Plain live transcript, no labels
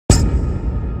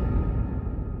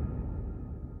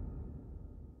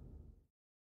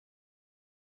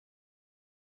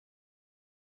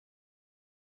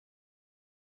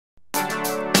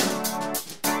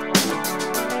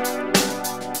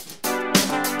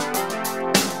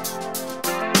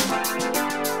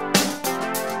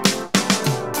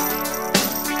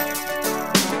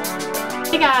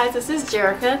this is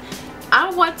Jerika.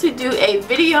 I want to do a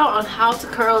video on how to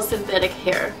curl synthetic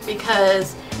hair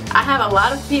because I have a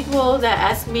lot of people that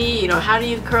ask me, you know, how do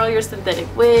you curl your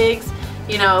synthetic wigs,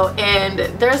 you know, and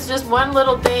there's just one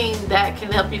little thing that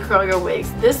can help you curl your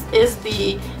wigs. This is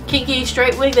the kinky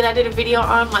straight wig that I did a video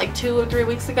on like 2 or 3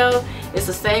 weeks ago. It's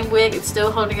the same wig, it's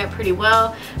still holding up pretty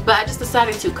well, but I just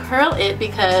decided to curl it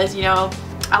because, you know,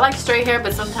 I like straight hair,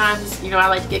 but sometimes, you know, I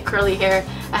like to get curly hair.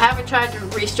 I haven't tried to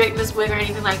re-straighten this wig or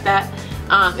anything like that.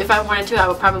 If I wanted to, I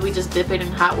would probably just dip it in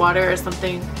hot water or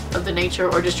something of the nature,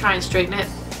 or just try and straighten it.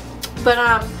 But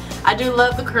I do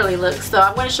love the curly look, so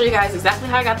I'm going to show you guys exactly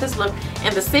how I got this look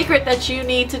and the secret that you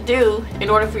need to do in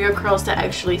order for your curls to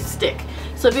actually stick.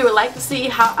 So if you would like to see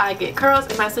how I get curls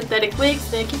in my synthetic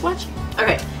wigs, then keep watching.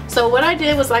 Okay, so what I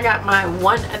did was I got my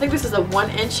I think this is a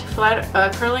 1-inch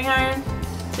flat curling iron.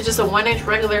 It's just a 1-inch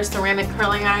regular ceramic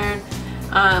curling iron.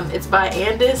 It's by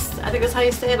Andis, I think that's how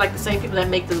you say it, like the same people that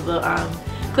make the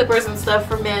clippers and stuff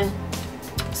for men.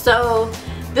 So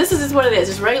this is just what it is,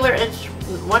 just regular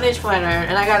 1-inch flat iron,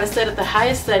 and I got it set at the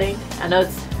highest setting. I know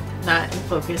it's not in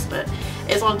focus, but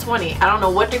it's on 20. I don't know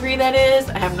what degree that is,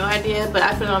 I have no idea, but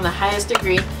I put it on the highest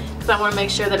degree because I want to make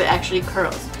sure that it actually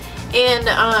curls. And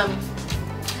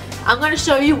I'm going to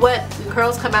show you what the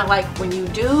curls come out like when you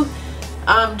do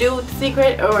the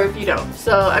secret, or if you don't.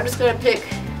 So I'm just going to pick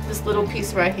this little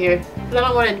piece right here because I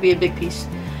don't want it to be a big piece.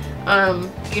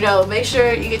 You know, make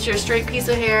sure you get your straight piece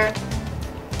of hair,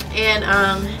 and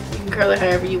you can curl it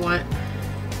however you want.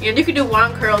 You know, you can do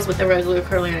wand curls with a regular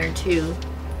curling iron too.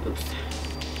 Oops.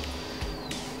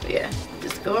 But yeah,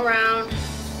 just go around.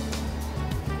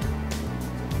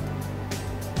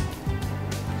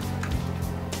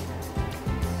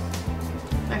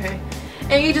 Okay,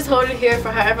 and you just hold it here for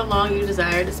however long you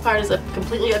desire. This part is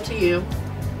completely up to you.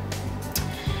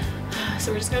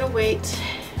 So we're just gonna wait.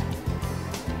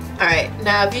 Alright,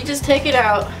 now if you just take it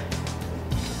out,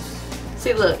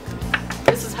 see, look,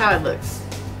 this is how it looks.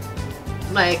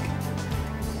 Like,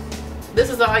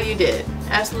 this is all you did.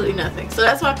 Absolutely nothing. So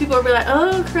that's why people will be like,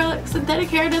 oh, synthetic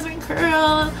hair doesn't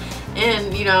curl.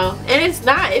 And, you know, and it's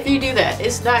not. If you do that,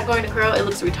 it's not going to curl. It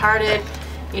looks retarded.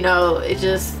 You know, it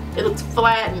looks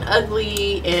flat and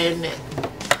ugly and,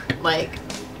 like,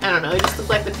 I don't know, it just looks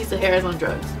like the piece of hair is on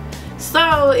drugs.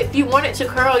 So if you want it to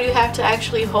curl, you have to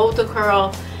actually hold the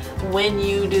curl when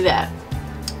you do that,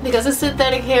 because it's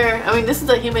synthetic hair. I mean, this is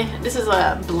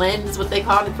a blend is what they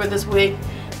called it for this wig,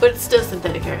 but it's still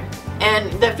synthetic hair.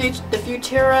 And the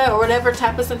Futura or whatever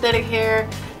type of synthetic hair,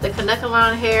 the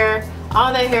Kanukalon hair,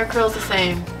 all that hair curls the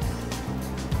same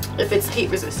if it's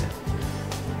heat resistant.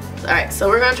 Alright, so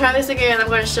we're going to try this again. I'm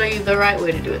going to show you the right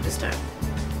way to do it this time.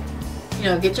 You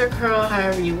know, get your curl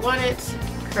however you want it,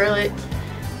 curl it,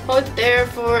 hold it there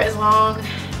for as long,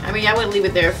 I mean, I wouldn't leave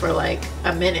it there for like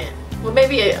a minute. Well,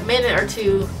 maybe a minute or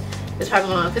two is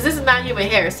probably long, because this is not human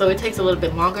hair, so it takes a little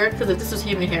bit longer. Because if this was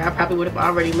human hair, I probably would have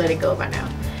already let it go by now,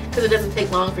 because it doesn't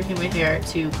take long for human hair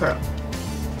to curl.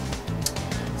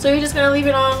 So you're just going to leave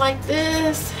it on like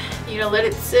this, you know, let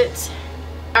it sit.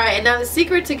 Alright, and now the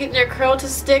secret to getting your curl to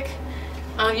stick,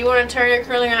 you want to turn your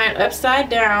curling iron upside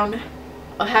down.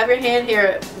 I'll have your hand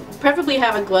here, preferably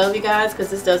have a glove, you guys,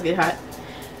 because this does get hot.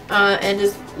 And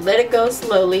just let it go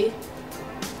slowly.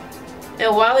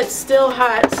 And while it's still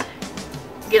hot,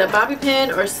 get a bobby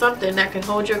pin or something that can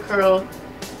hold your curl.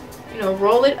 You know,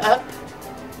 roll it up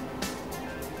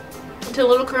into a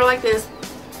little curl like this.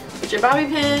 Put your bobby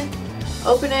pin,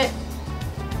 open it,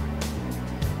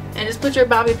 and just put your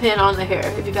bobby pin on the hair.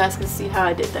 If you guys can see how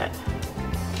I did that.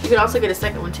 You can also get a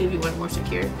second one too if you want more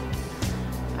secure.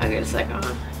 I'll get a second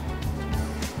one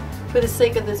for the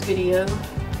sake of this video.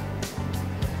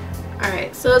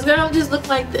 Alright, so it's gonna just look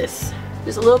like this.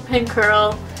 Just a little pin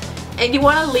curl. And you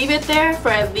want to leave it there for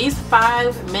at least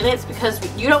 5 minutes, because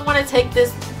you don't want to take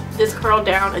this curl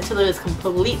down until it is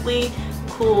completely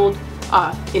cooled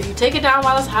off. If you take it down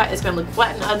while it's hot, it's gonna look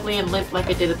flat and ugly and limp like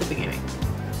it did at the beginning.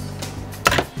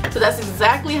 So that's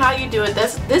exactly how you do it.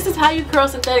 This is how you curl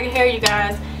synthetic hair, you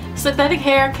guys. Synthetic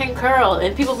hair can curl,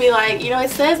 and people be like, you know, it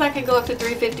says I can go up to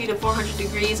 350 to 400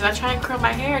 degrees, and I try and curl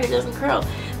my hair and it doesn't curl.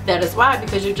 That is why,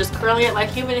 because you're just curling it like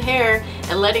human hair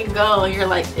and letting go, and you're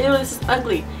like, ew, this is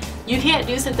ugly. You can't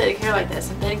do synthetic hair like that.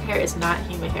 Synthetic hair is not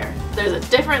human hair. There's a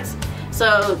difference.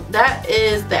 So that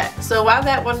is that. So while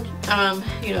that one,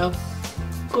 you know,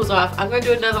 cools off, I'm going to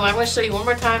do another one. I'm going to show you one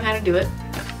more time how to do it.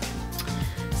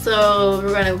 So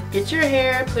we're going to get your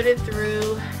hair, put it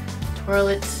through, twirl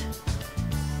it.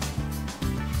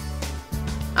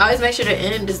 I always make sure the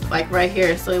end is like right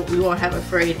here so we won't have a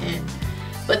frayed end.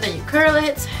 But then you curl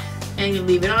it and you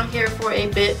leave it on here for a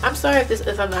bit. I'm sorry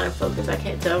if I'm not in focus. I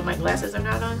can't tell. My glasses are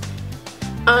not on.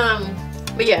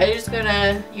 But yeah, you're just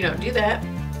gonna, you know, do that.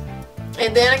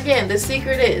 And then again, the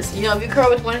secret is, you know, if you curl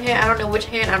with one hand, I don't know which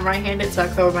hand, I'm right-handed, so I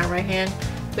curl with my right hand.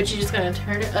 But you're just gonna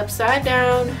turn it upside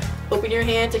down, open your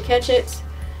hand to catch it,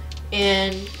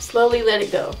 and slowly let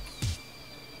it go.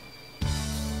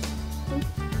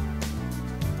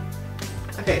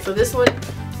 Okay, so this one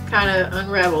kind of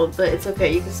unraveled, but it's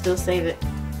okay, you can still save it.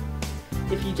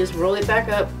 If you just roll it back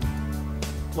up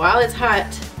while it's hot,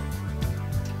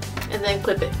 and then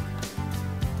clip it.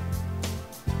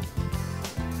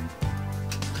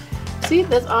 See,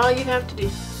 that's all you have to do.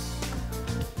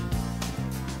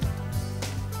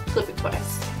 Clip it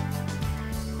twice.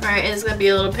 Alright, and it's going to be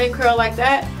a little pin curl like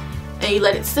that. And you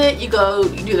let it sit, you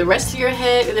do the rest of your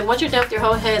head, and then once you're done with your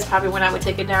whole head is probably when I would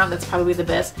take it down. That's probably the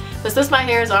best. But since my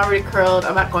hair is already curled,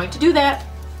 I'm not going to do that.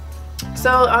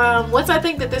 So once I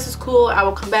think that this is cool, I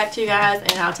will come back to you guys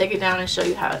and I'll take it down and show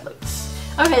you how it looks.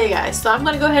 Okay guys, so I'm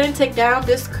going to go ahead and take down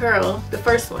this curl, the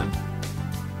first one.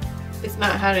 It's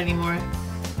not hot anymore.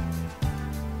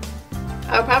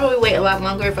 I would probably wait a lot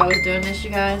longer if I was doing this, you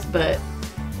guys, but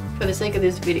for the sake of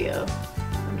this video,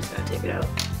 I'm just going to take it out.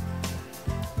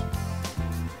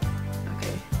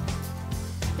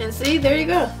 And see, there you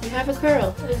go. You have a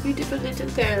curl. A beautiful little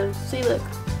curl. See, look.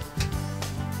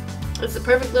 It's a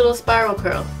perfect little spiral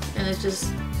curl. And it's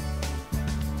just...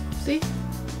 See?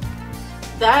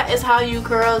 That is how you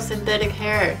curl synthetic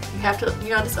hair. You have to, you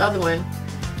know, this other one,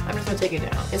 I'm just going to take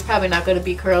it down. It's probably not going to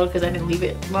be curled because I didn't leave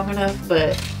it long enough,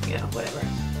 but, you know, whatever.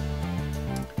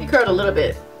 It curled a little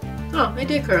bit. Oh, it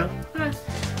did curl. Huh.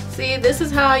 See, this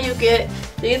is how you get...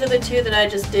 These are the two that I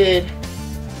just did.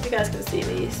 You guys can see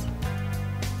these.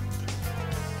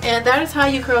 And that is how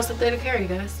you curl synthetic hair, you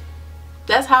guys.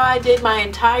 That's how I did my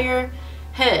entire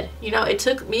head. You know, it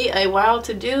took me a while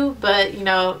to do, but you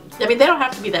know, I mean, they don't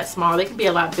have to be that small. They can be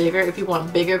a lot bigger if you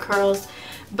want bigger curls.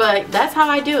 But that's how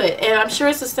I do it. And I'm sure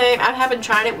it's the same. I haven't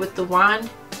tried it with the wand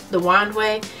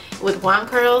way, with wand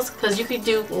curls, because you can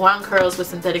do wand curls with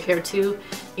synthetic hair too.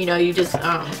 You know, you just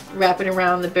wrap it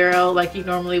around the barrel like you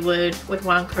normally would with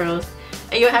wand curls.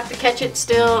 And you'll have to catch it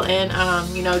still and,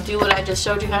 you know, do what I just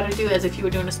showed you how to do as if you were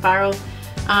doing a spiral.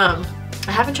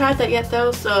 I haven't tried that yet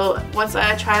though, so once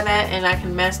I try that and I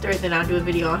can master it, then I'll do a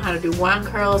video on how to do wand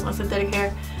curls on synthetic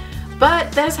hair. But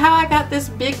that's how I got this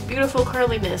big, beautiful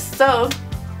curliness. So,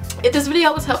 if this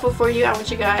video was helpful for you, I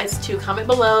want you guys to comment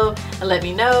below and let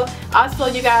me know. Also,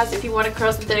 you guys, if you want to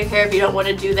curl synthetic hair, if you don't want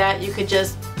to do that, you could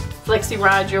just flexi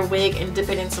rod your wig and dip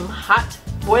it in some hot,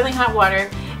 boiling hot water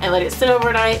and let it sit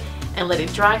overnight and let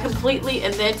it dry completely,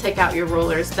 and then take out your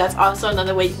rollers. That's also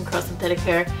another way you can curl synthetic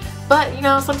hair. But you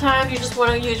know, sometimes you just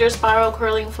want to use your spiral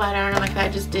curling flat iron like I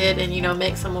just did and, you know,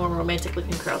 make some more romantic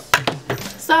looking curls.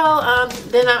 So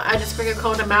then I just finger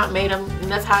combed them out and made them,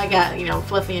 and that's how I got, you know,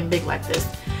 fluffy and big like this.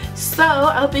 So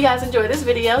I hope you guys enjoyed this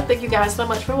video. Thank you guys so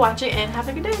much for watching and have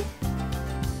a good day.